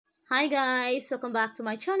Hi guys, welcome back to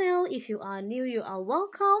my channel. If you are new, you are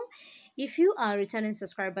welcome. If you are a returning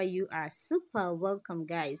subscriber, you are super welcome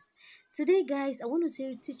guys. Today guys, I want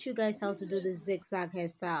to teach you guys how to do the zigzag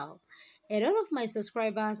hairstyle. A lot of my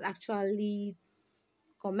subscribers actually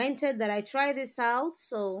commented that I try this out.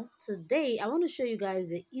 So today I want to show you guys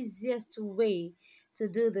the easiest way to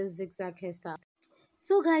do the zigzag hairstyle.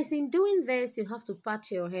 So guys, in doing this, you have to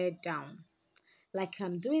pat your hair down like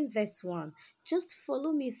I'm doing this one. Just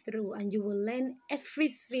follow me through and you will learn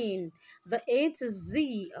everything, the A to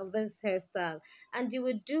Z of this hairstyle. And you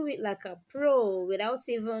will do it like a pro without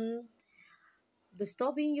even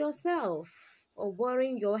disturbing yourself or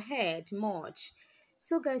worrying your head much.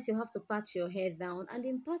 So guys, you have to pat your hair down, and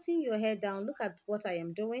in patting your hair down, look at what I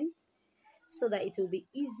am doing so that it will be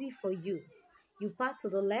easy for you. You pat to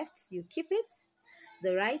the left, you keep it.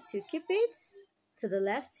 The right, you keep it. To the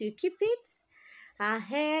left, you keep it. Her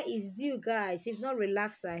hair is due, guys. She's not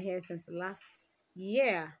relaxed her hair since last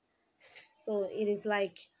year. So it is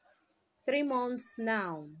like 3 months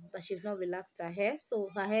now that she's not relaxed her hair. So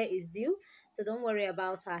her hair is due. So don't worry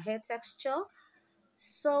about her hair texture.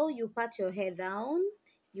 So you pat your hair down.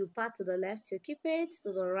 You pat to the left, you keep it.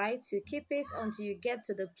 To the right, you keep it until you get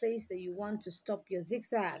to the place that you want to stop your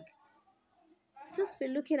zigzag. Just be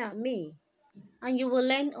looking at me and you will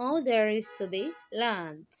learn all there is to be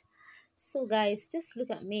learned. So guys, just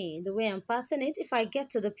look at me, the way I'm patting it. If I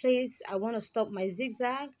get to the place I want to stop my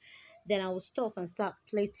zigzag, then I will stop and start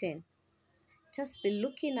plaiting. Just be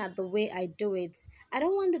looking at the way I do it. I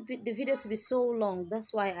don't want the video to be so long.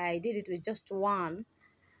 That's why I did it with just one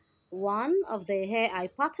of the hair I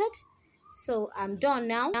parted. So I'm done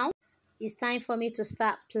now. It's time for me to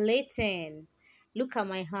start plaiting. Look at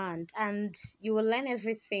my hand and you will learn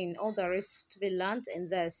everything, all there is to be learned in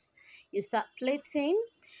this. You start plaiting.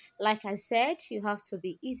 Like I said, you have to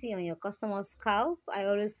be easy on your customer's scalp. I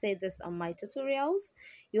always say this on my tutorials.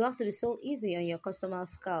 You have to be so easy on your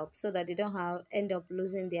customer's scalp so that they don't end up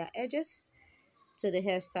losing their edges to the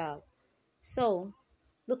hairstyle. So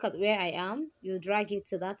look at where I am. You drag it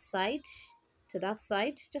to that side,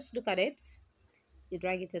 Just look at it. You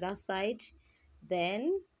drag it to that side.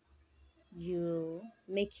 Then you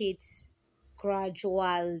make it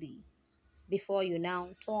gradually before you now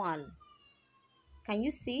turn. Can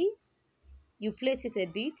you see? You plait it a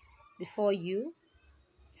bit before you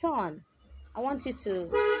turn. I want you to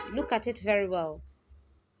look at it very well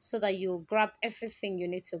so that you grab everything you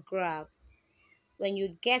need to grab. When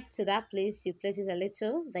you get to that place, you plait it a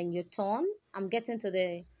little, then you turn. I'm getting to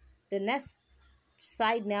the next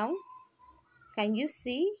side now. Can you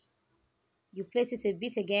see? You plait it a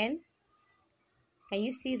bit again. Can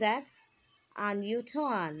you see that? And you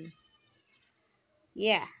turn.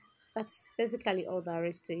 Yeah, that's basically all there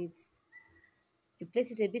is to it. You plait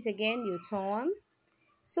it a bit again, you turn.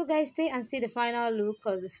 So guys, stay and see the final look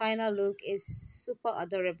because the final look is super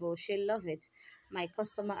adorable. She loved it. My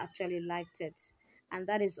customer actually liked it. And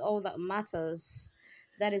that is all that matters.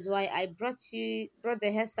 That is why I brought the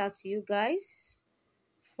hairstyle to you guys.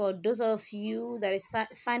 For those of you that is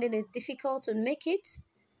finding it difficult to make it,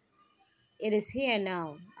 it is here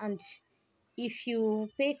now. And if you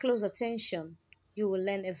pay close attention, you will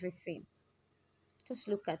learn everything. Just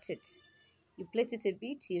look at it. You plait it a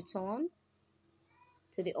bit, you turn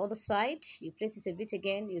to the other side, you plait it a bit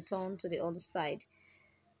again, you turn to the other side.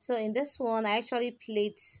 So in this one, I actually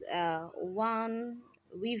plait one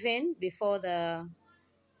weaving before the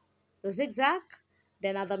zigzag.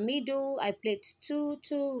 Then at the middle, I plait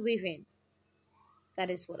two weaving. That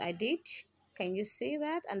is what I did. Can you see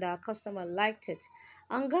that? And our customer liked it.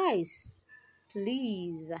 And guys,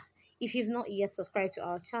 please, if you've not yet subscribed to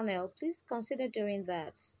our channel, please consider doing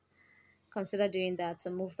that. Consider doing that to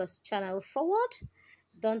move this channel forward.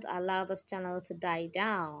 Don't allow this channel to die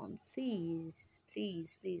down. Please,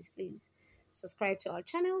 please, please, please subscribe to our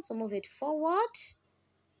channel to move it forward.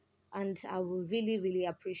 And I will really, really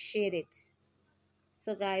appreciate it.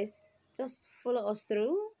 So guys, just follow us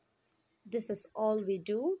through. This is all we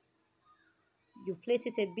do. You plait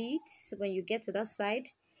it a bit when you get to that side.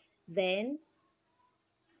 Then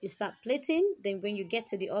you start plaiting. Then when you get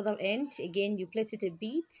to the other end, again, you plait it a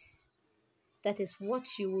bit. That is what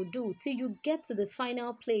you will do till you get to the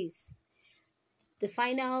final place. The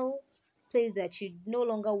final place that you no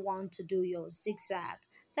longer want to do your zigzag.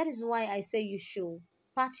 That is why I say you should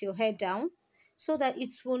pat your hair down so that it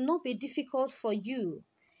will not be difficult for you.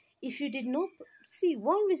 If you did not see,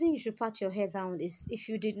 one reason you should pat your hair down is if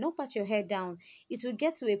you did not pat your hair down, it will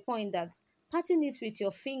get to a point that patting it with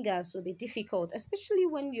your fingers will be difficult, especially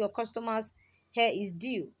when your customer's hair is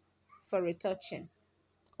due for retouching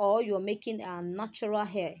or you're making a natural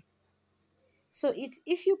hair. So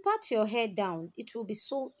if you pat your hair down, it will be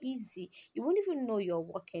so easy. You won't even know you're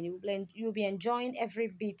working. You'll be enjoying every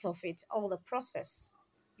bit of it, all the process.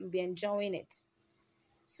 You'll be enjoying it.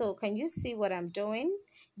 So can you see what I'm doing?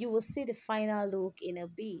 You will see the final look in a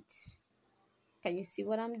bit. Can you see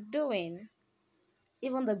what I'm doing?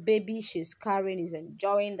 Even the baby she's carrying is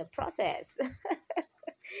enjoying the process.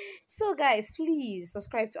 So guys, please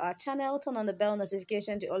subscribe to our channel, turn on the bell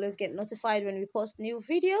notification to always get notified when we post new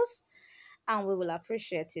videos, and we will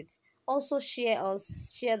appreciate it. Also share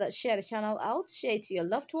the channel out, share it to your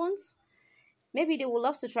loved ones. Maybe they will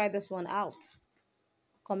love to try this one out.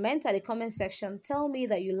 Comment at the comment section, tell me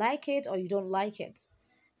that you like it or you don't like it.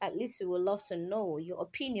 At least we would love to know your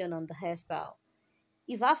opinion on the hairstyle.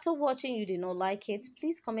 If after watching you did not like it,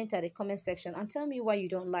 please comment at the comment section and tell me why you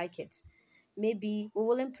don't like it. Maybe we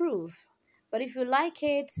will improve. But if you like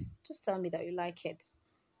it, just tell me that you like it.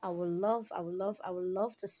 I would love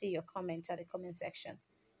to see your comment at the comment section.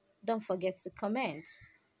 Don't forget to comment.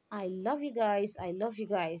 I love you guys. I love you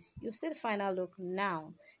guys. You've seen the final look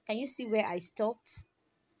now. Can you see where I stopped?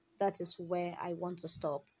 That is where I want to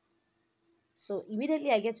stop. So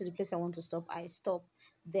immediately I get to the place I want to stop, I stop.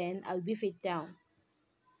 Then I'll beef it down.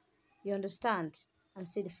 You understand? And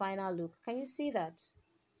see the final look. Can you see that?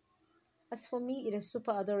 As for me, it is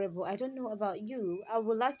super adorable. I don't know about you. I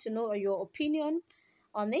would like to know your opinion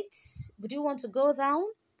on it. Would you want to go down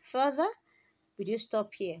further? Would you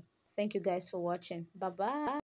stop here? Thank you guys for watching. Bye bye.